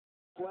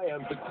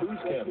triumphed the Cruz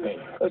campaign,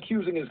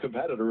 accusing his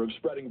competitor of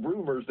spreading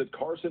rumors that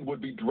Carson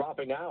would be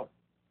dropping out.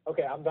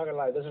 Okay, I'm not gonna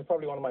lie, this is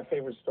probably one of my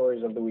favorite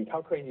stories of the week.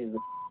 How crazy is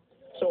this?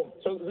 So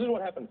this is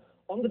what happened.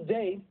 On the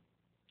day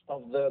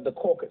of the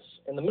caucus,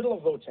 in the middle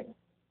of voting,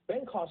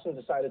 Ben Carson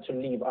decided to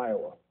leave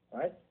Iowa,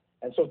 right?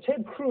 And so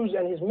Ted Cruz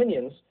and his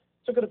minions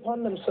took it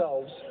upon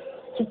themselves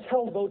to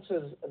tell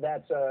voters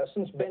that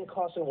since Ben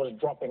Carson was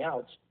dropping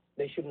out,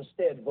 they should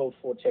instead vote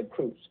for Ted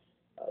Cruz.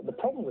 The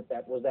problem with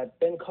that was that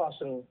Ben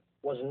Carson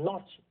was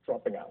not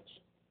dropping out.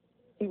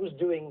 He was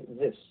doing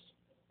this.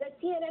 The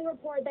CNN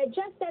report that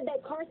just said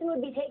that Carson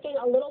would be taking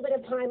a little bit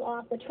of time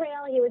off the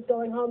trail. He was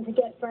going home to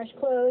get fresh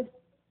clothes.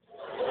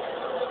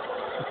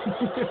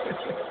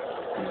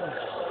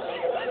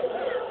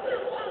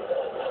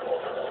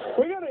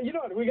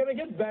 We're gonna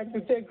get back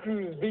to Ted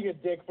Cruz being a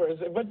dick for a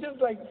second, but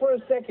just like for a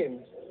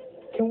second,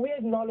 can we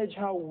acknowledge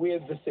how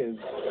weird this is?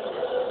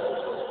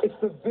 It's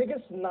the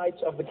biggest night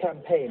of the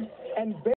campaign, and